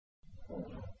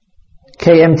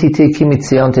KMTT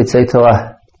Kimitzion Tetzei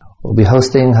Torah will be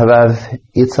hosting Harav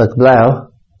Yitzhak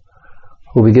Blau,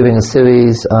 who will be giving a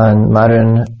series on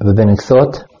modern rabbinic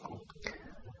thought.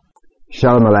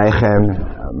 Shalom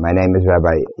Aleichem. My name is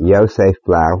Rabbi Yosef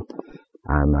Blau.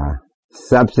 I'm a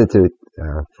substitute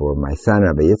for my son,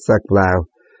 Rabbi Yitzhak Blau,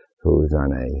 who's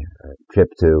on a trip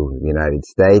to the United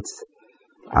States.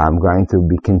 I'm going to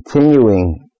be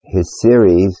continuing his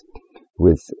series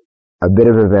with a bit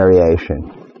of a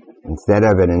variation. Instead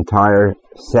of an entire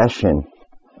session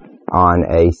on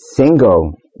a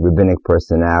single rabbinic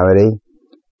personality,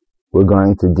 we're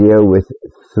going to deal with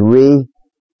three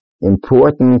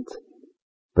important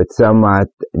but somewhat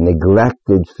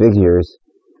neglected figures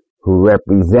who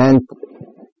represent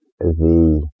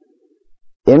the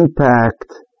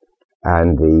impact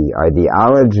and the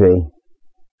ideology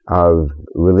of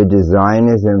religious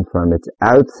Zionism from its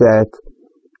outset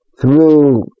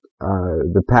through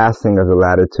the passing of the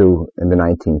latter two in the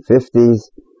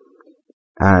 1950s,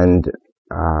 and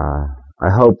I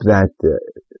hope that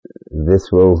this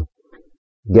will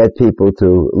get people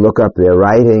to look up their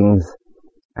writings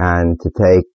and to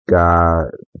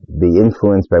be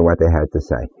influenced by what they had to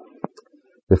say.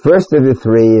 The first of the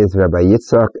three is Rabbi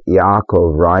Yitzhak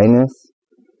Yaakov Reines,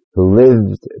 who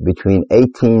lived between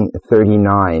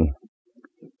 1839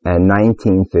 and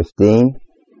 1915.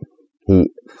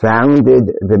 He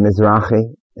founded the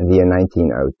Mizrachi in the year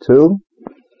 1902.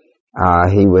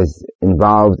 He was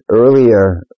involved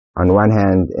earlier, on one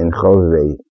hand, in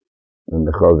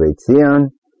the Chovei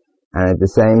Tzion, and at the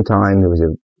same time he was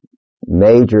a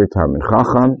major Talmid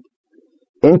Chacham,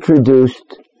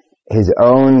 introduced his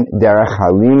own Derech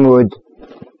HaLimud,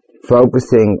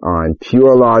 focusing on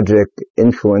pure logic,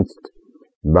 influenced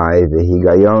by the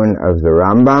Higayon of the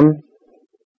Rambam.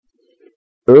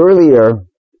 Earlier,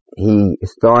 he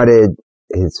started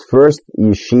his first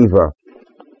yeshiva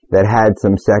that had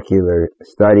some secular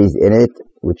studies in it,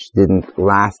 which didn't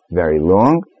last very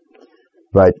long.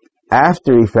 But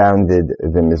after he founded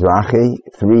the Mizrachi,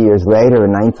 3 years later,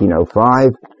 in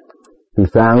 1905, he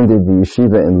founded the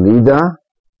yeshiva in Lida,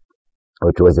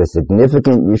 which was a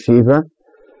significant yeshiva,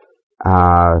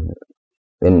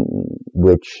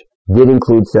 which did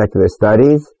include secular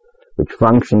studies, which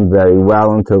functioned very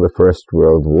well until the First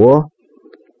World War.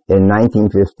 In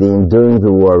 1915, during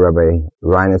the war, Rabbi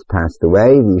Reines passed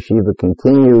away. The yeshiva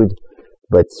continued,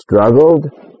 but struggled,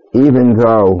 even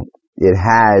though it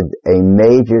had a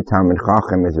major Talmid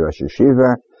Chacham as Rosh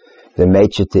Yeshiva, the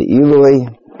Meitzer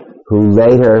Ilui, who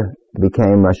later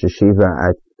became Rosh Yeshiva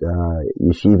at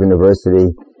Yeshiva University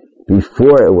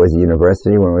before it was a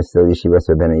university, when it was still Yeshiva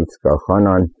Rabbeinu Yitzchak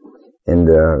Elchanan, in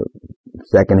the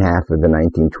second half of the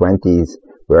 1920s,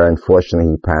 where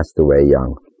unfortunately he passed away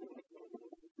young.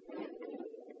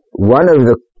 One of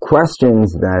the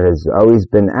questions that has always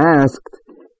been asked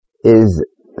is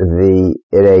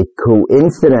it a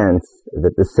coincidence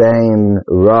that the same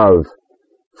Rav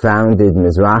founded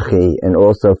Mizrachi and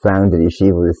also founded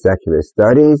Yeshiva with secular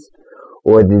studies,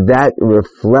 or did that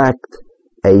reflect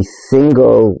a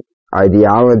single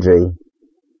ideology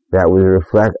that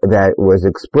was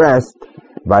expressed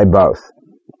by both?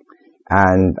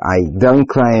 And I don't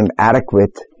claim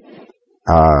adequate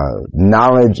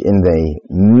knowledge in the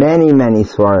many, many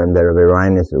Sfarim that Rabbi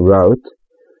Reines wrote,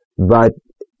 but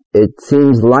it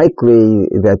seems likely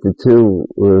that the two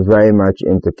were very much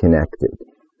interconnected.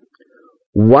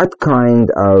 What kind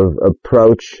of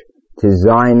approach to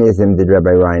Zionism did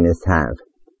Rabbi Reines have?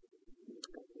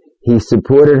 He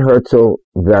supported Herzl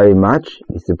very much.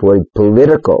 He supported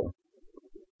political,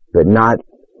 but not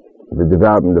the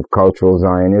development of cultural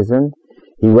Zionism.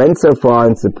 He went so far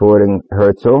in supporting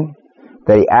Herzl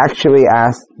that he actually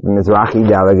asked the Mizrachi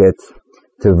delegates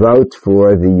to vote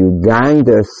for the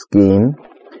Uganda scheme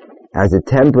as a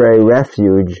temporary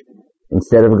refuge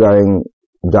instead of going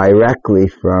directly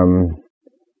from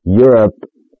Europe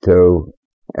to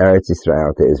Eretz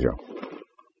Israel, to Israel.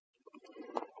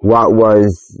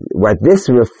 What this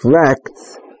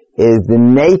reflects is the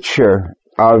nature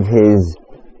of his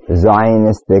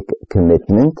Zionistic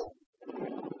commitment,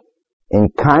 in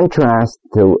contrast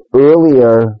to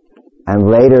earlier and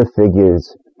later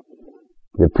figures,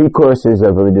 the precursors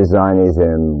of religious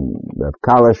Zionism, Rav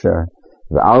Kalischer,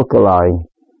 the Alkali,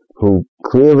 who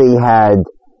clearly had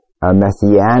a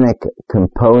messianic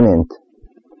component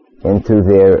into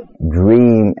their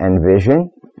dream and vision,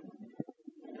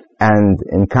 and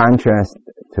in contrast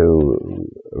to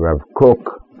Rav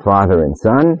Kook, father and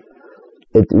son,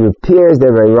 it appears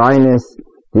that Rabbi Reines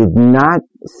did not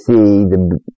see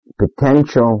the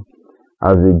potential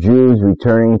of the Jews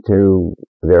returning to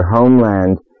their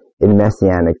homeland in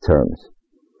messianic terms.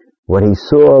 What he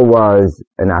saw was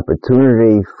an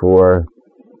opportunity for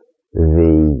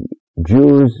the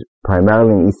Jews,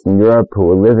 primarily in Eastern Europe, who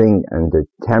were living under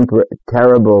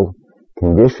terrible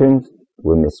conditions,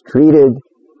 were mistreated,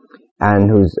 and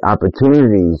whose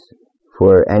opportunities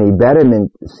for any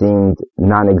betterment seemed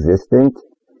non-existent,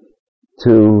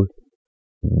 to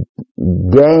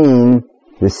gain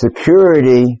the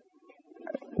security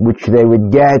which they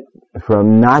would get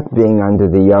from not being under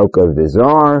the yoke of the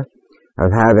Tsar, of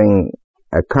having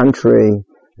a country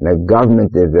and a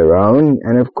government of their own,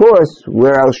 and of course,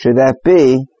 where else should that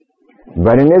be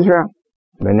but in Israel,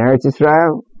 in Eretz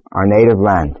Israel, our native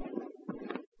land.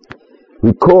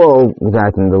 Recall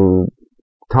that in the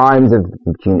times of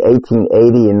between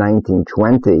 1880 and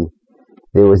 1920,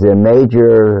 there was a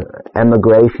major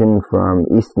emigration from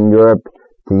Eastern Europe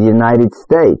to the United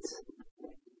States,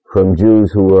 from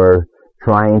Jews who were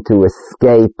trying to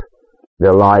escape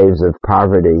their lives of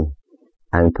poverty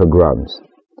and pogroms.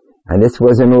 And this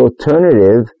was an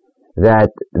alternative that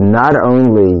not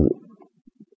only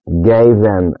gave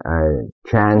them a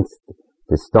chance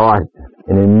to start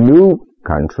in a new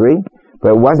country,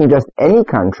 but it wasn't just any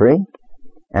country,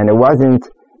 and it wasn't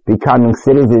becoming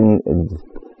citizens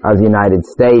of the United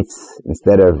States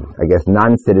instead of, I guess,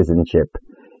 non-citizenship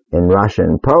in Russia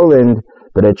and Poland,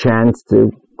 but a chance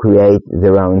to create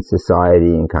their own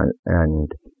society and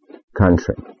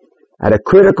country. At a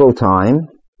critical time,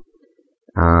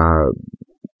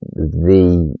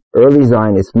 the early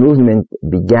Zionist movement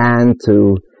began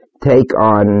to take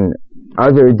on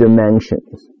other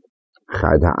dimensions.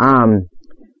 Chad Ha'am,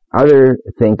 other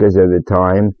thinkers of the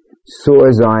time,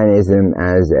 saw Zionism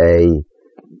as a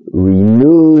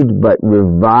renewed but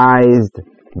revised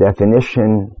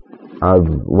definition of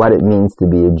what it means to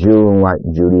be a Jew and what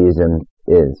Judaism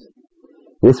is.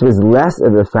 This was less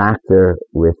of a factor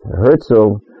with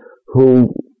Herzl,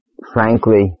 who,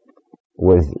 frankly,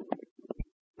 was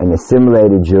an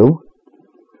assimilated Jew,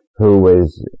 who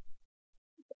was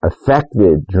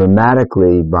affected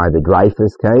dramatically by the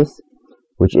Dreyfus case,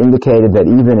 which indicated that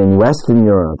even in Western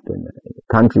Europe, in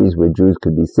countries where Jews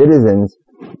could be citizens,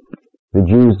 the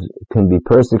Jews can be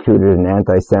persecuted and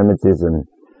anti-Semitism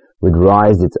would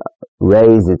raise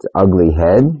its ugly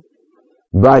head.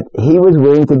 But he was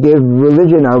willing to give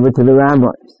religion over to the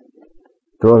rabbis.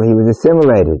 Though he was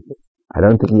assimilated, I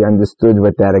don't think he understood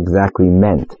what that exactly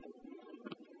meant.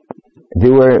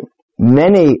 There were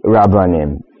many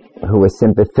Rabbanim who were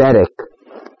sympathetic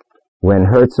when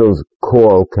Herzl's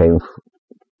call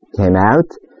came out,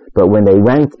 but when they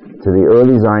went to the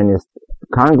early Zionist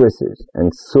congresses and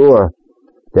saw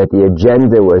that the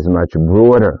agenda was much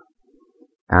broader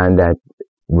and that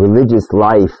religious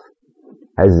life,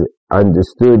 as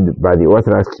understood by the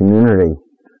Orthodox community,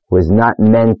 was not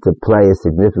meant to play a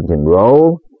significant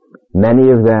role,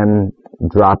 many of them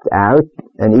dropped out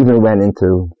and even went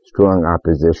into strong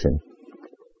opposition.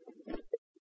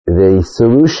 The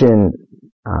solution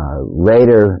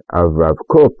later of Rav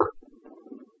Kook,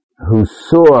 who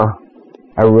saw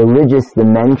a religious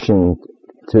dimension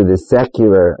to the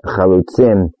secular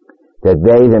chalutzim that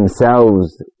they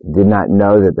themselves did not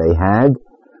know that they had,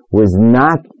 was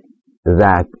not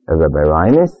that of Rabbi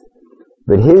Reines,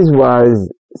 but his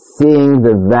was seeing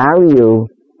the value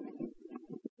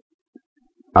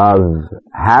of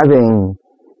having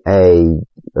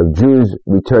of Jews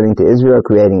returning to Israel,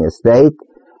 creating a state,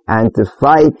 and to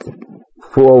fight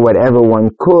for whatever one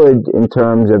could in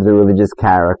terms of the religious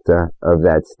character of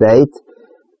that state,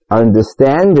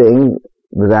 understanding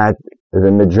that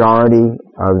the majority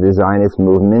of the Zionist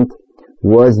movement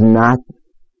was not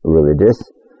religious,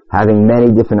 having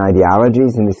many different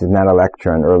ideologies, and this is not a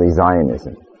lecture on early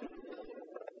Zionism.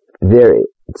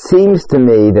 It seems to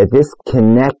me that this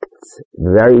connects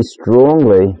very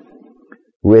strongly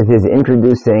with his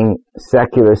introducing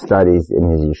secular studies in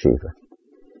his yeshiva,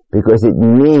 because it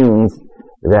means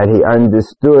that he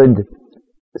understood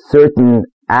certain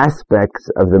aspects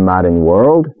of the modern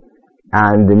world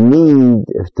and the need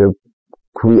to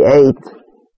create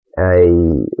a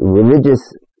religious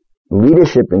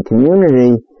leadership and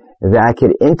community that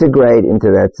can integrate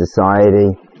into that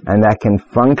society and that can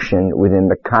function within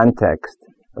the context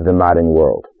of the modern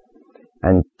world.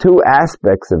 And two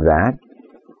aspects of that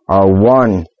are,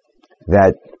 one,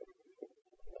 that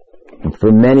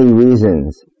for many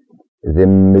reasons the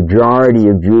majority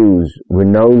of Jews were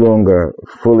no longer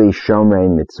fully Shomrei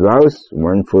Mitzvos,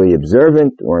 weren't fully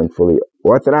observant, weren't fully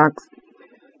Orthodox.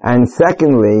 And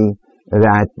secondly,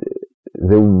 that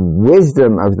the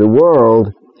wisdom of the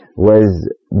world was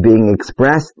being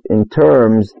expressed in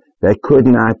terms that could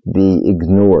not be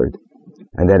ignored,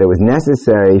 and that it was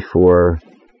necessary for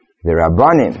the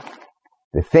Rabbanim,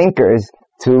 the thinkers,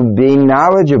 to be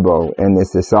knowledgeable in the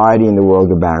society and the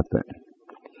world about them.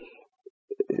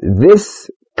 This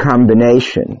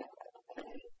combination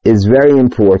is very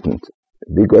important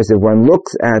because if one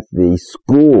looks at the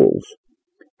schools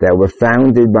that were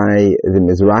founded by the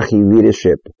Mizrahi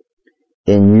leadership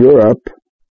in Europe,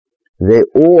 they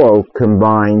all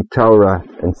combined Torah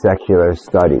and secular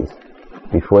studies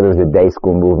before there was a day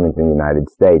school movement in the United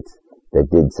States that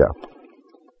did so.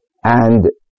 And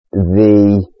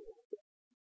the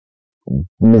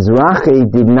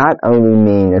Mizrahi did not only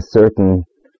mean a certain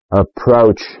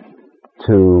approach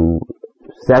to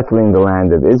settling the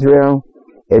land of Israel,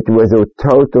 it was a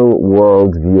total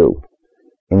world view,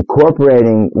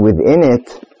 incorporating within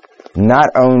it not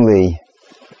only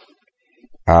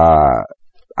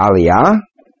Aliyah,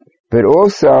 but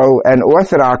also an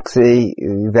orthodoxy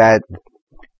that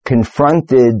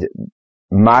confronted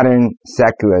modern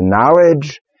secular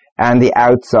knowledge and the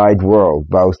outside world,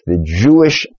 both the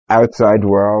Jewish outside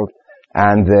world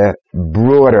and the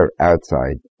broader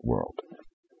outside world.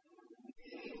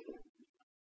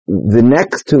 The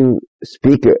next two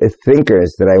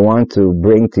thinkers that I want to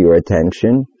bring to your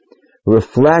attention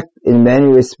reflect in many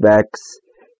respects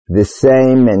the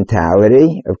same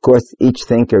mentality. Of course, each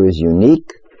thinker is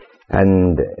unique,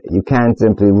 and you can't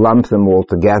simply lump them all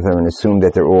together and assume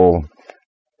that they're all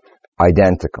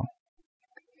identical.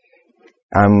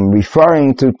 I'm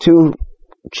referring to two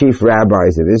chief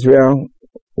rabbis of Israel,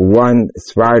 one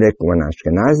Sephardic, one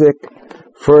Ashkenazic.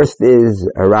 First is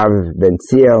Rav Ben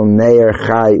Ziel Meir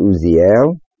Chai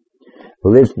Uziel,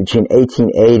 who lived between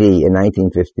 1880 and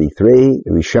 1953,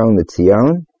 Rishon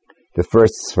LeZion, the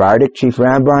first Sephardic chief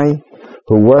rabbi,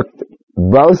 who worked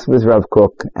both with Rav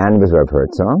Kook and with Rav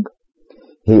Herzog.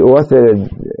 He authored,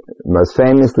 most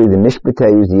famously, the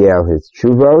Mishpatei Uziel, his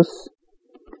Tshuvos,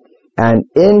 and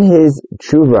in his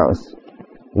Tshuvos,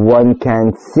 one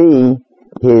can see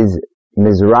his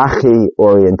Mizrahi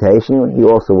orientation. He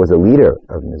also was a leader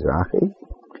of Mizrahi.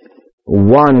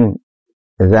 One,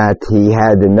 that he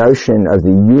had the notion of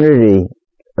the unity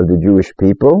of the Jewish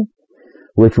people,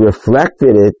 which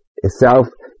reflected itself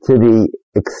to the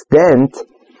extent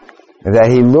that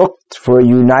he looked for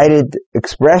united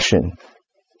expression.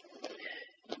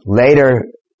 Later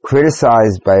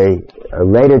criticized by a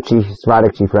later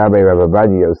Sephardic chief rabbi, Rav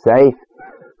Ovadia Yosef,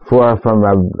 for, from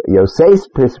Rav Yosef's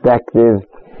perspective,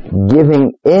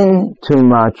 giving in too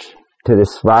much to the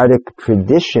Sephardic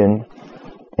tradition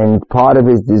and part of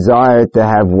his desire to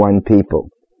have one people.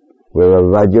 Where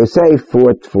Rav Yosef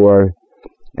fought for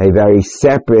a very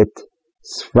separate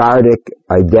Sephardic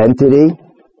identity,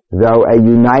 though a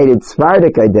united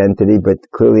Sephardic identity, but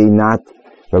clearly not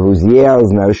Rav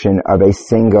Uziel's notion of a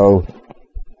single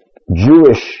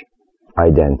Jewish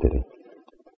identity.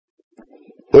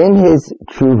 In his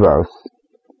Tshuvos,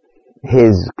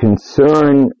 his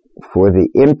concern for the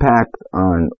impact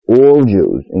on all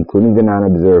Jews, including the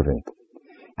non-observant,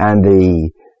 and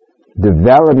the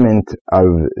development of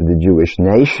the Jewish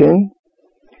nation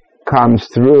comes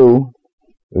through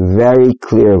very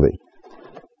clearly.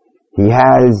 He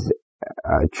has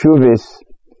Tshuvos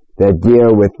that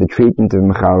deal with the treatment of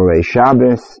Mechalei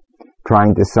Shabbos,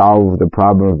 trying to solve the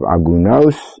problem of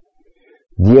Agunos,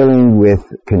 dealing with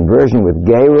conversion, with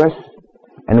Geirus,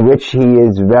 in which he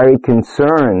is very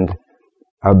concerned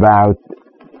about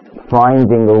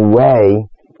finding a way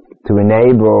to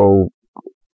enable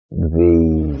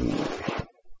the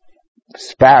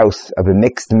spouse of a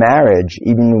mixed marriage,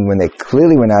 even when they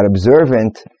clearly were not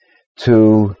observant,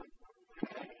 to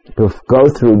go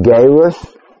through Geirus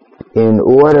in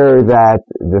order that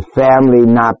the family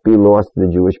not be lost to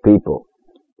the Jewish people,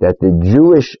 that the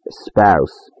Jewish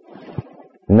spouse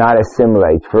not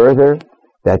assimilate further,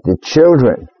 that the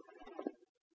children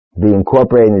be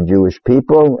incorporated in the Jewish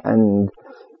people, and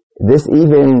this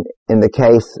even in the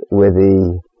case where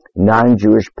the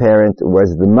non-Jewish parent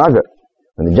was the mother,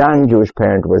 when the non-Jewish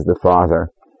parent was the father.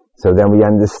 So then we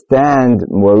understand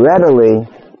more readily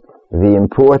the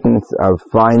importance of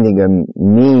finding a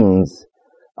means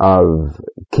of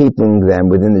keeping them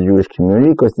within the Jewish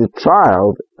community, because the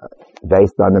child,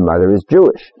 based on the mother, is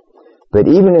Jewish. But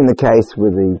even in the case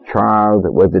where the child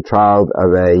was the child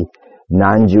of a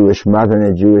non-Jewish mother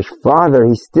and a Jewish father,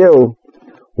 he still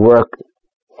worked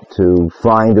to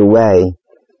find a way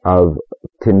of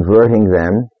converting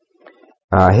them.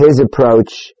 His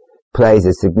approach plays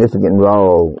a significant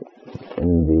role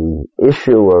in the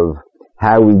issue of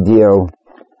how we deal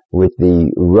with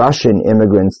the Russian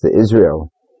immigrants to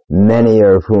Israel, many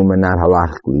of whom are not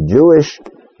halakhically Jewish,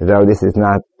 though this is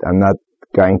not, I'm not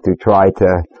going to try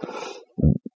to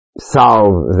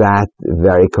solve that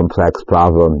very complex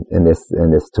problem in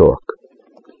this talk.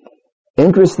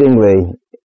 Interestingly,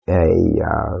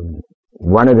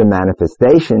 one of the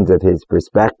manifestations of his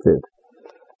perspective,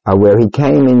 where he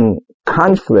came in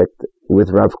conflict with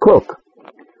Rav Kook,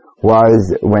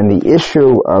 was when the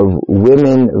issue of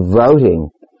women voting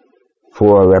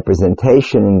for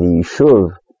representation in the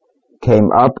Yishuv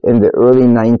came up in the early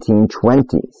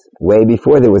 1920s, way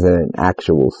before there was an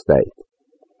actual state.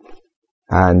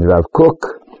 And Rav Kook's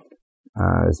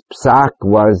psak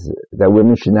was that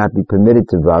women should not be permitted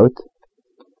to vote,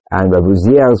 and Rav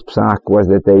Uziel's psak was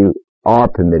that they are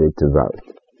permitted to vote.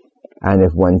 And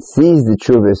if one sees the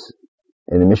Tshuvas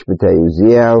in the Mishpatei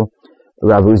Uziel,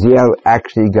 Rav Uziel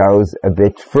actually goes a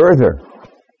bit further.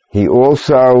 He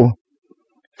also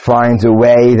finds a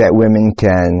way that women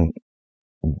can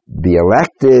be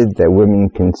elected, that women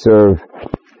can serve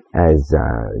as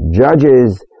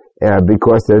judges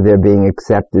because of their being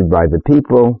accepted by the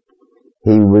people.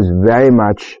 He was very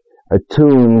much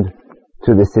attuned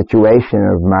to the situation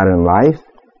of modern life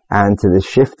and to the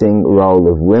shifting role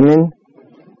of women,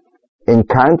 in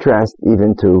contrast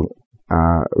even to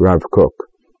Rav Kook.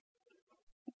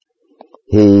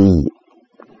 He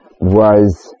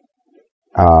was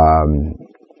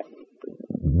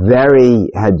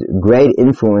had great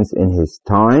influence in his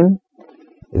time.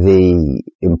 The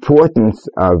importance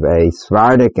of a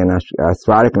Sephardic and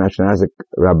Ashkenazic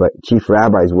chief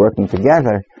rabbis working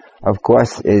together, of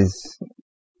course, is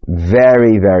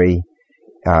very, very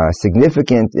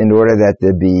significant in order that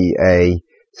there be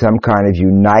some kind of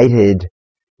united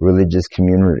religious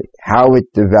community. How it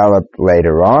developed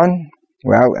later on,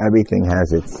 well, everything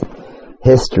has its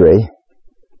history,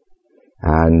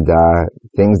 and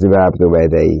things develop the way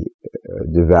they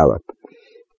develop.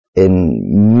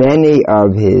 In many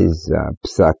of his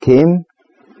psakim,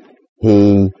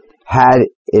 he had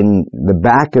in the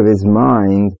back of his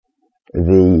mind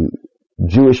the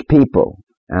Jewish people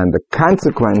and the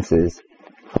consequences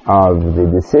of the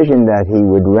decision that he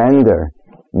would render,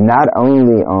 not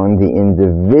only on the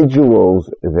individuals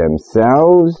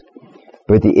themselves,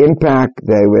 but the impact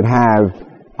they would have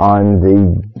on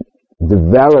the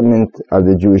development of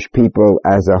the Jewish people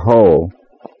as a whole.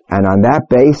 And on that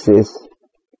basis,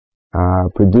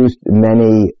 produced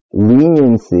many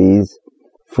leniencies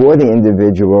for the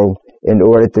individual in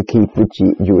order to keep the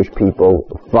Jewish people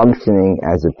functioning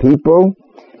as a people,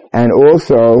 and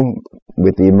also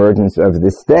with the emergence of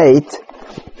the state,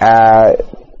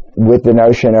 with the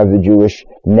notion of the Jewish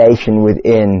nation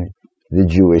within the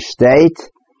Jewish state,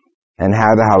 and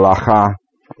how the halacha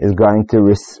is going to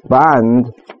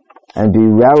respond and be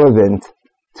relevant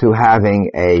to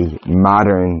having a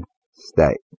modern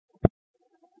state.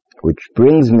 Which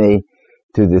brings me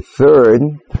to the third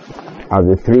of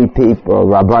the three people,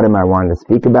 Rabbanim, I want to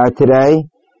speak about today.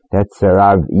 That's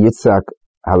Rav Yitzhak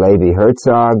Halevi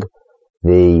Herzog,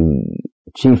 the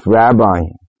chief rabbi,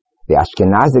 the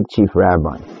Ashkenazic chief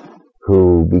rabbi,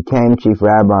 who became chief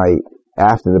rabbi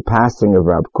after the passing of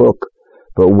Rav Kook,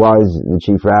 but was the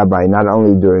chief rabbi not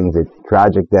only during the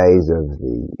tragic days of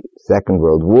the Second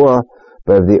World War,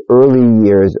 but of the early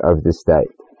years of the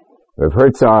state. Rav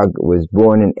Herzog was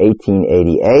born in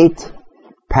 1888,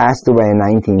 passed away in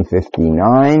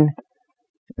 1959,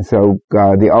 so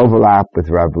the overlap with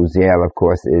Rav Uziel, of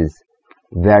course, is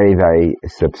very, very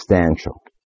substantial.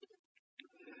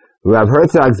 Rav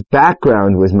Herzog's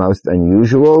background was most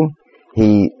unusual.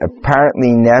 He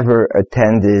apparently never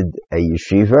attended a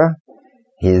yeshiva.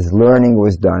 His learning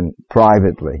was done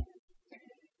privately.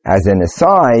 As an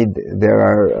aside, there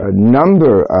are a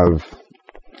number of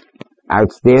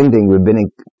outstanding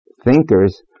rabbinic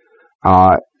thinkers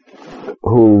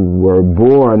who were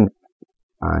born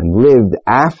and lived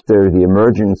after the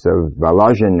emergence of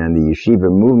Volozhin and the yeshiva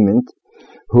movement,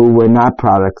 who were not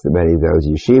products of any of those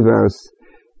yeshivas.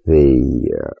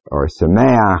 The Or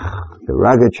Sameach, the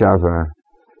Rogachover,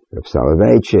 Rav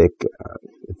Soloveitchik.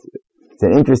 It's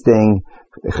an interesting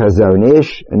Chazon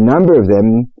Ish. A number of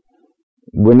them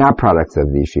were not products of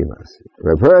the yeshivas.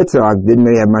 Rav Herzog didn't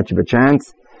really have much of a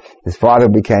chance. His father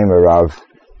became a Rav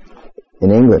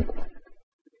in England.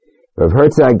 Rav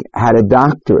Herzog had a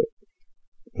doctorate.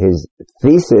 His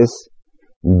thesis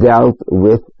dealt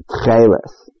with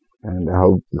tcheles, and the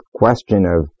whole question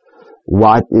of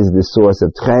what is the source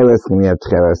of tcheles, and we have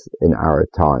tcheles in our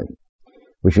time,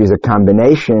 which is a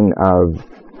combination of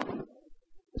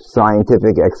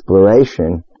scientific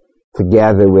exploration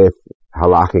together with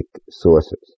halakhic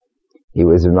sources. He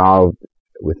was involved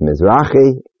with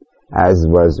Mizrahi, as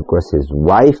was, of course, his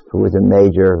wife, who was a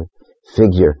major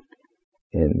figure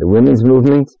in the women's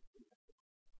movement.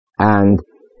 And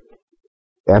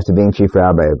after being chief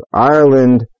rabbi of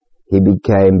Ireland, he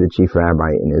became the chief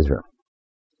rabbi in Israel.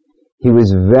 He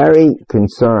was very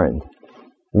concerned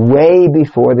way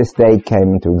before the state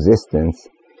came into existence,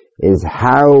 is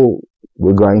how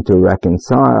we're going to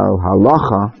reconcile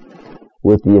halacha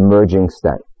with the emerging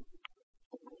state.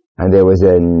 And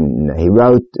he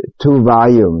wrote 2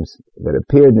 volumes that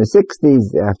appeared in the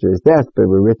 60s after his death, but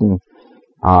were written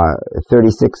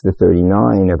 36 to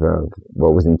 39 of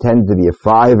what was intended to be a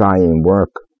 5-volume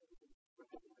work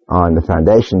on the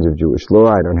foundations of Jewish law.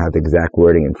 I don't have the exact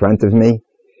wording in front of me.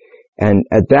 And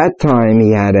at that time,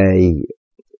 he had a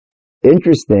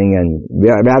interesting and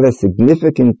rather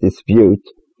significant dispute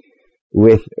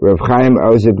with Rav Chaim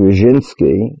Ozer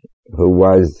Grushinsky, who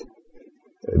was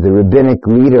the rabbinic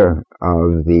leader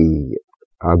of the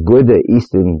Aguda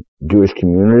Eastern Jewish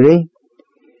community,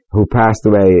 who passed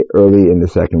away early in the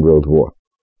Second World War.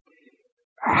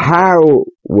 How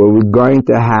were we going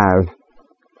to have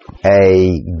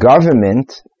a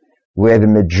government where the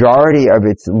majority of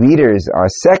its leaders are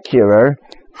secular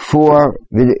for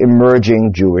the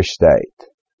emerging Jewish state?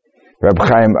 Reb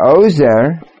Chaim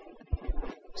Ozer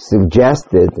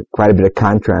suggested, quite a bit of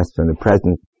contrast from the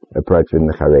present approach in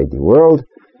the Haredi world,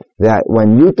 that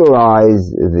one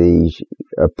utilize the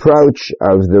approach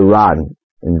of the Ran.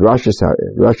 In Rosh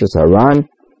Haran,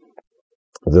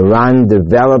 the Ran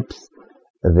develops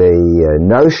the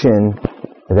notion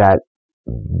that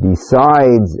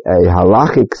besides a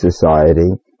halachic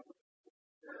society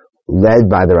led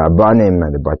by the Rabbanim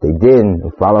and the Batei Din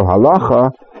who follow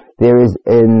halacha,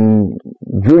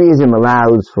 Judaism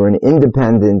allows for an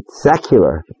independent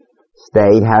secular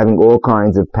state having all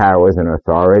kinds of powers and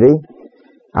authority,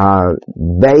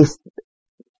 based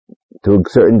to a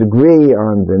certain degree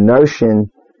on the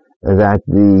notion that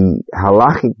the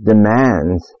halachic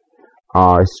demands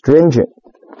are stringent.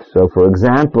 So, for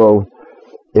example,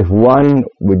 if one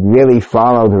would really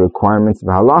follow the requirements of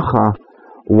halacha,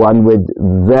 one would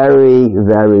very,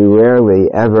 very rarely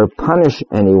ever punish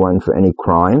anyone for any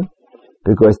crime,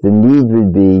 because the need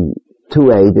would be 2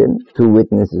 eidim, 2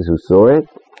 witnesses who saw it,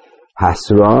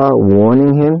 hasra,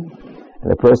 warning him,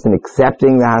 and the person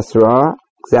accepting the hasra,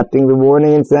 accepting the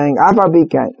warning and saying,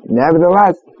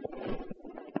 nevertheless,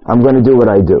 I'm going to do what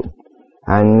I do.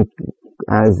 And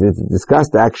as it's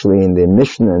discussed actually in the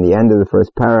Mishnah in the end of the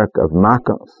first parak of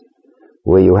Makos,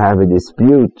 where you have a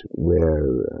dispute where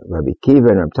Rabbi Kiva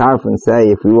and Rabbi Tarfon say,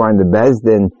 if we were in the Beis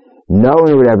Din, no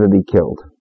one would ever be killed.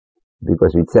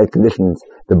 Because we'd set conditions,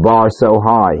 the bar so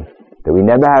high, that we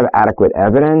never have adequate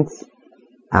evidence,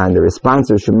 and the response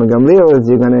of Shimon Gamliel is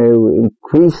you're going to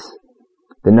increase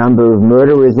the number of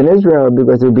murderers in Israel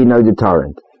because there will be no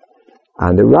deterrent.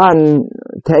 And the Ran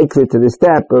takes it to the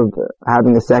step of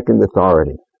having a second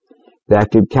authority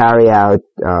that could carry out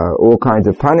all kinds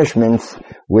of punishments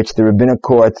which the rabbinic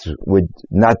courts would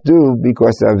not do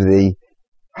because of the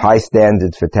high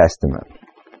standards for testimony.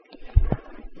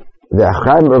 Rav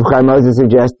Chaim Ozer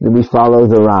suggested that we follow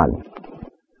the Ran.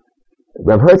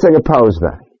 Rav Herzog opposed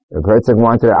that. Rav Herzog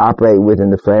wanted to operate within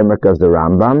the framework of the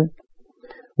Rambam,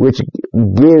 which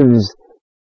gives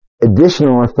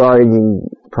additional authority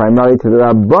primarily to the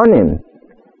Rabbanim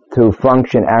to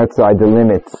function outside the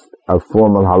limits of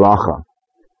formal halacha,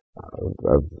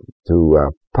 to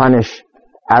punish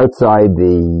outside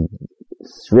the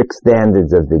strict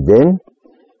standards of the din,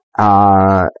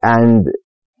 and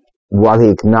while he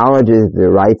acknowledges the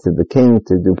rights of the king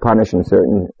to do punish in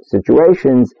certain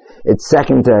situations, it's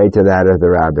secondary to that of the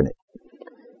rabbinate.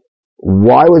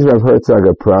 Why was Rav Herzog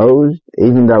opposed,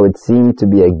 even though it seemed to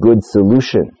be a good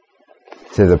solution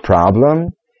to the problem?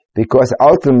 Because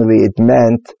ultimately it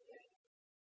meant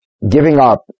giving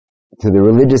up to the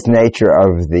religious nature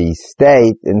of the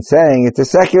state and saying it's a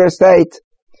secular state,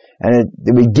 and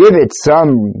we give it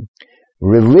some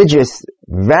religious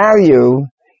value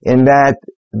in that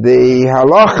the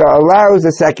halacha allows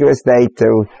the secular state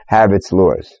to have its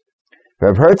laws.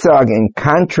 Rav Herzog, in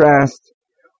contrast,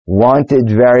 wanted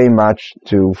very much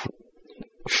to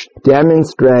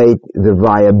demonstrate the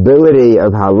viability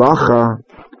of halacha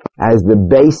as the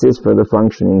basis for the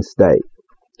functioning state,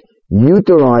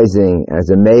 utilizing as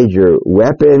a major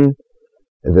weapon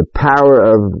the power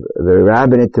of the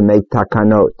rabbinate to make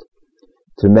takanot,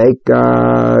 to make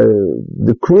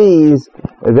decrees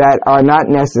that are not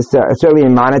necessary, certainly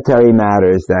in monetary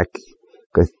matters, that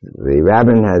because the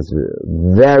rabbin has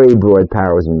very broad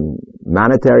powers in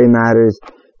monetary matters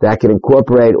that can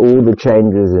incorporate all the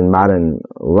changes in modern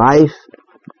life,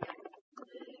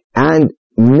 and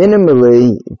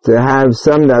minimally to have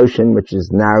some notion, which is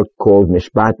now called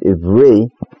Mishpat Ivri,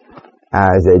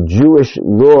 as a Jewish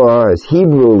law, as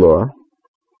Hebrew law.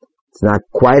 It's not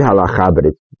quite halacha, but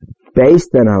it's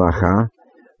based on halacha,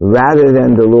 rather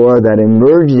than the law that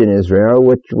emerged in Israel,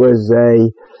 which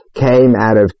came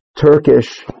out of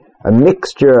Turkish a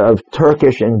mixture of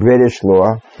Turkish and British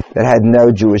law that had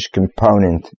no Jewish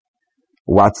component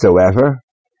whatsoever.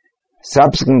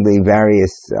 Subsequently,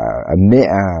 various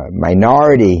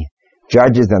minority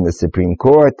judges on the Supreme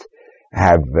Court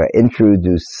have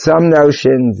introduced some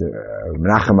notions.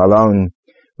 Menachem alone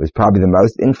was probably the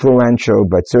most influential,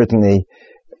 but certainly,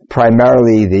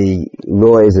 primarily, the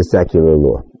law is a secular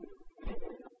law.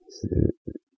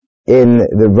 In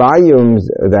the volumes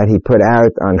that he put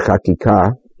out on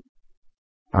Chakikah,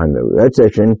 on the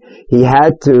legislation, he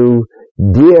had to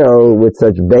deal with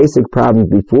such basic problems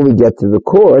before we get to the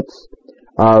courts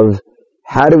of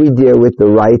how do we deal with the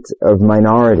rights of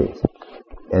minorities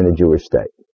in the Jewish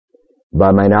state.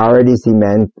 By minorities, he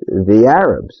meant the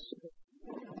Arabs.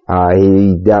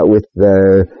 He dealt with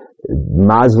the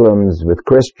Muslims, with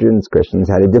Christians. Christians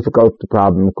had a difficult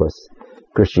problem because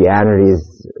Christianity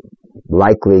is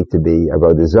likely to be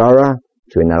avodah zarah,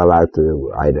 which we're not allowed to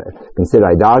consider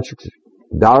idolatry,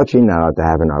 not allowed to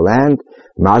have in our land.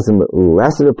 Muslims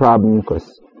less of a problem because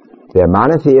they're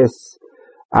monotheists.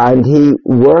 And he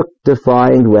worked to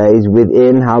find ways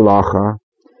within halacha,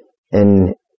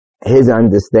 in his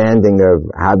understanding of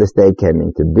how the state came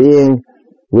into being,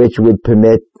 which would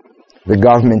permit the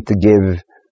government to give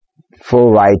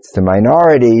full rights to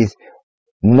minorities,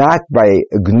 not by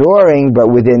ignoring,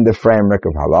 but within the framework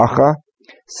of halacha.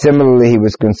 Similarly, he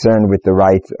was concerned with the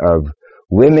rights of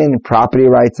women, property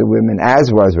rights of women,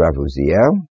 as was Rav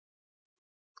Uziel.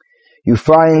 You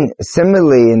find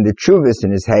similarly in the Chuvas,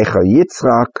 in his Heichal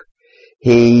Yitzchak,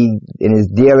 he, in his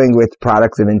dealing with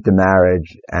products of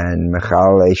intermarriage and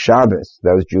Mechalei Shabbos,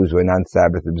 those Jews who are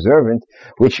non-Sabbath observant,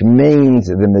 which means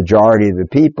the majority of the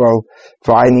people,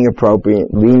 finding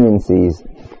appropriate leniencies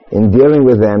in dealing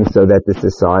with them so that the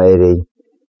society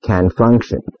can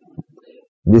function.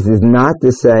 This is not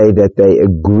to say that they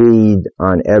agreed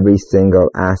on every single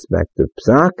aspect of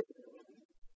Psak.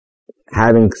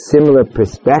 Having similar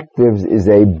perspectives is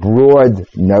a broad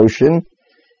notion.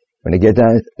 When you get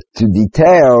down to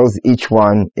details, each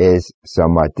one is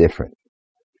somewhat different.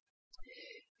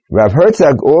 Rav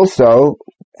Herzog also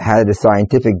had a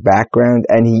scientific background,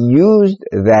 and he used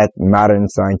that modern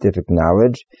scientific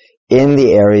knowledge in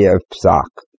the area of Psak.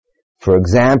 For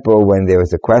example, when there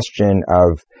was a question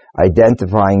of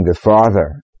identifying the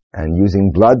father and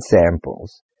using blood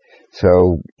samples,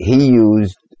 so he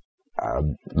used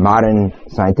modern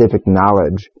scientific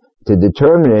knowledge to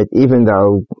determine it, even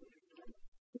though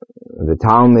the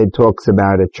Talmud talks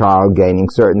about a child gaining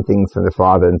certain things from the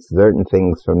father and certain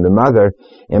things from the mother,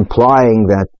 implying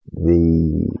that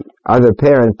the other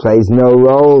parent plays no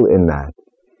role in that.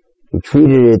 He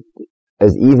treated it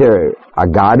as either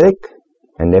agadic,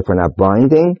 and therefore not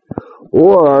binding,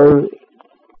 or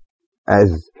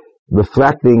as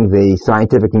reflecting the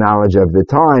scientific knowledge of the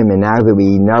time, and now that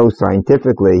we know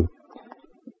scientifically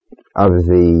of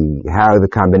how the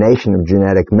combination of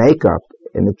genetic makeup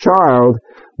in the child,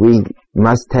 we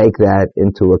must take that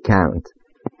into account,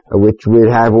 which would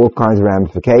have all kinds of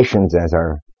ramifications as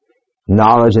our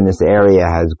knowledge in this area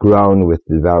has grown with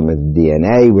the development of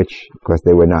DNA, which, of course,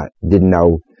 didn't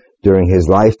know during his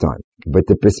lifetime. But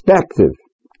the perspective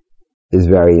is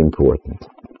very important.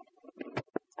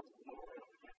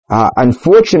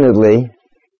 Unfortunately,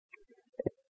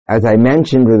 as I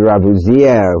mentioned with Rav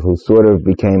Uziel, who sort of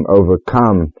became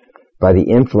overcome by the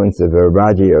influence of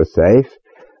Ovadia Yosef,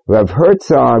 Rav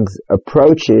Herzog's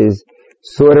approaches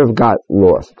sort of got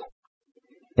lost.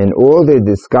 In all the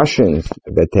discussions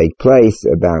that take place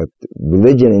about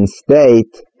religion and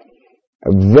state,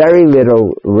 very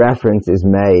little reference is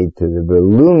made to the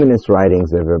voluminous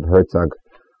writings of Rav Herzog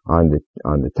on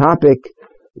the topic.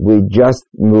 We just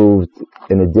moved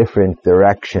in a different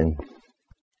direction,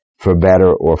 for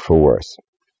better or for worse.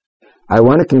 I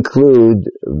want to conclude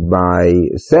by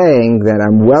saying that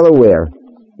I'm well aware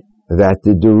that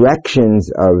the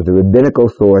directions of the rabbinical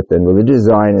thought and religious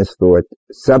Zionist thought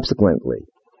subsequently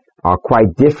are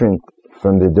quite different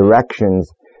from the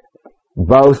directions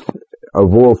both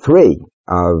of all three,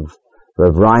 of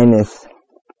Rav Reines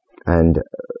and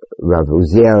Rav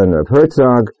Uziel and Rav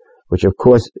Herzog, which of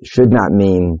course should not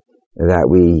mean that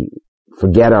we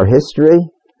forget our history,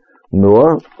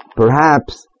 nor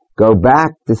perhaps go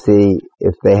back to see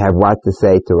if they have what to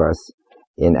say to us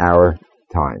in our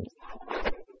times.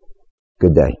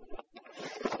 Good day.